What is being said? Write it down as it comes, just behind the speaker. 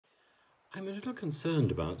I'm a little concerned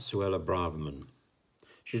about Suella Braverman.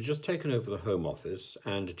 She's just taken over the Home Office,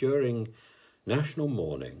 and during national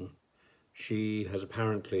mourning, she has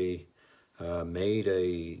apparently made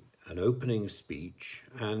an opening speech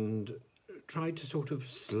and tried to sort of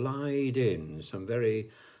slide in some very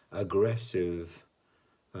aggressive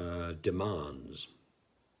demands.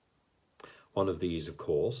 One of these, of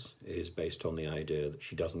course, is based on the idea that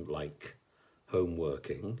she doesn't like home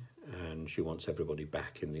working and she wants everybody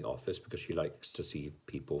back in the office because she likes to see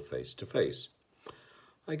people face to face.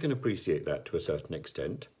 I can appreciate that to a certain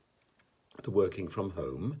extent. The working from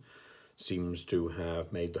home seems to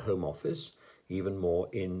have made the Home Office even more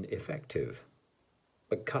ineffective.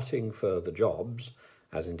 But cutting further jobs,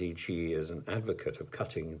 as indeed she is an advocate of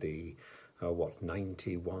cutting the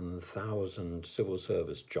 91,000 civil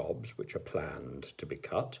service jobs which are planned to be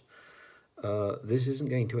cut, this isn't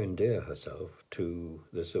going to endear herself to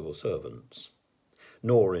the civil servants.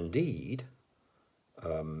 Nor indeed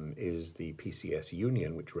is the PCS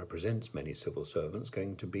union, which represents many civil servants,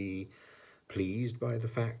 going to be pleased by the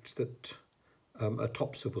fact that a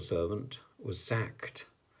top civil servant was sacked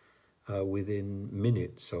within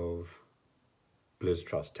minutes of Liz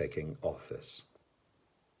Truss taking office.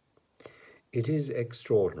 It is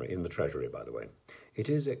extraordinary, in the Treasury, by the way, it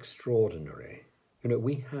is extraordinary. You know,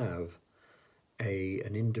 we have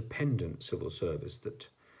an independent civil service that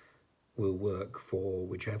will work for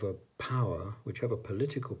whichever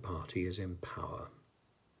political party is in power.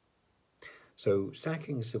 So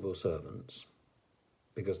sacking civil servants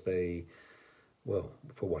because they, well,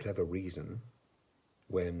 for whatever reason,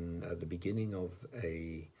 when at the beginning of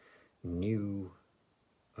a new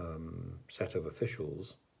set of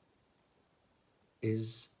officials,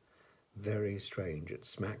 is very strange. It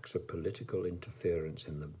smacks of political interference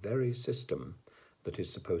in the very system that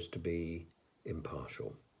is supposed to be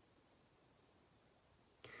impartial.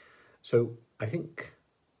 So I think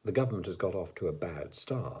the government has got off to a bad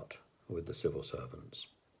start with the civil servants.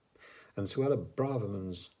 And Suella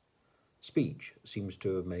Braverman's speech seems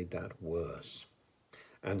to have made that worse.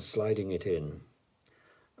 And sliding it in,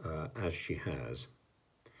 as she has,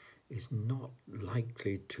 is not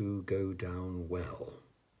likely to go down well.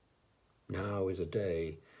 Now is a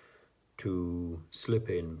day to slip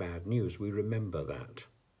in bad news. We remember that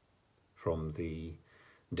from the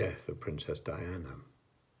death of Princess Diana.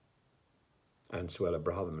 And Suella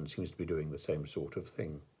Braverman seems to be doing the same sort of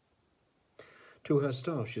thing. To her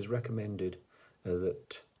staff, she's recommended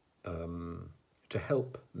that to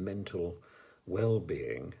help mental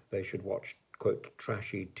well-being, they should watch, quote,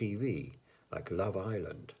 trashy TV like Love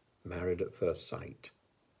Island, Married at First Sight,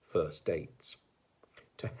 First Dates,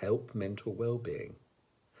 to help mental well-being.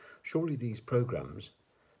 Surely these programs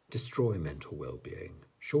destroy mental well-being.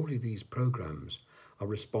 Surely these programs are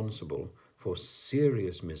responsible for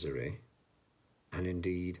serious misery and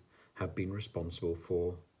indeed have been responsible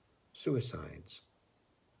for suicides.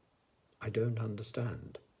 I don't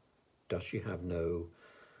understand. Does she have no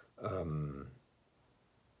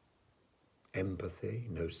empathy,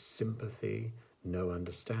 no sympathy, no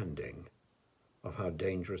understanding of how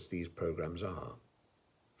dangerous these programs are?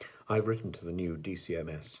 I've written to the new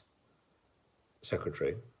DCMS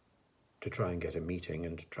secretary to try and get a meeting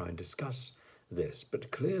and to try and discuss this,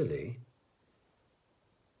 but clearly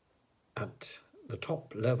at the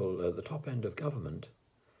top level, at the top end of government,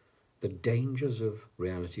 the dangers of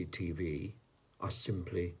reality TV are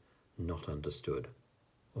simply not understood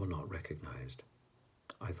or not recognised.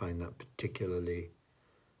 I find that particularly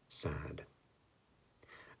sad.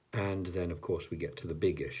 And then, of course, we get to the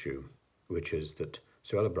big issue, which is that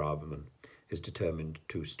Suella Braverman is determined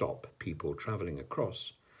to stop people travelling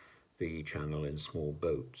across the channel in small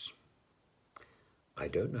boats. I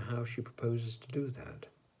don't know how she proposes to do that.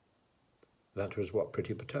 That was what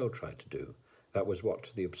Priti Patel tried to do. That was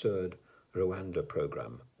what the absurd Rwanda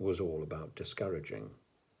programme was all about discouraging.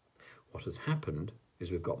 What has happened is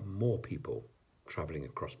we've got more people travelling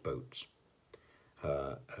across boats,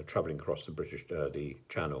 travelling across the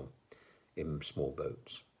Channel in small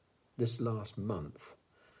boats. This last month,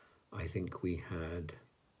 I think we had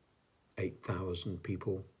 8,000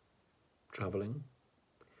 people travelling,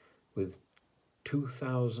 with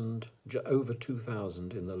 2,000, over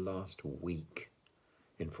 2,000 in the last week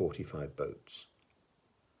in 45 boats.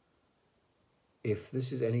 If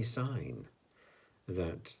this is any sign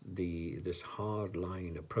that this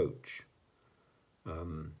hard-line approach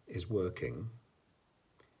is working,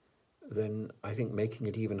 then I think making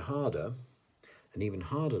it even harder, an even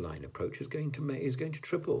harder line approach is going to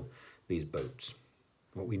triple these boats.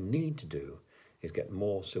 What we need to do is get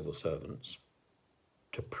more civil servants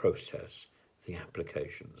to process the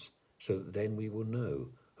applications, so that then we will know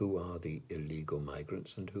who are the illegal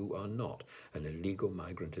migrants and who are not. An illegal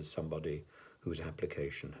migrant is somebody whose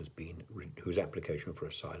application for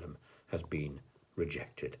asylum has been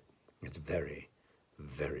rejected. It's very,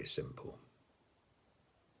 very simple.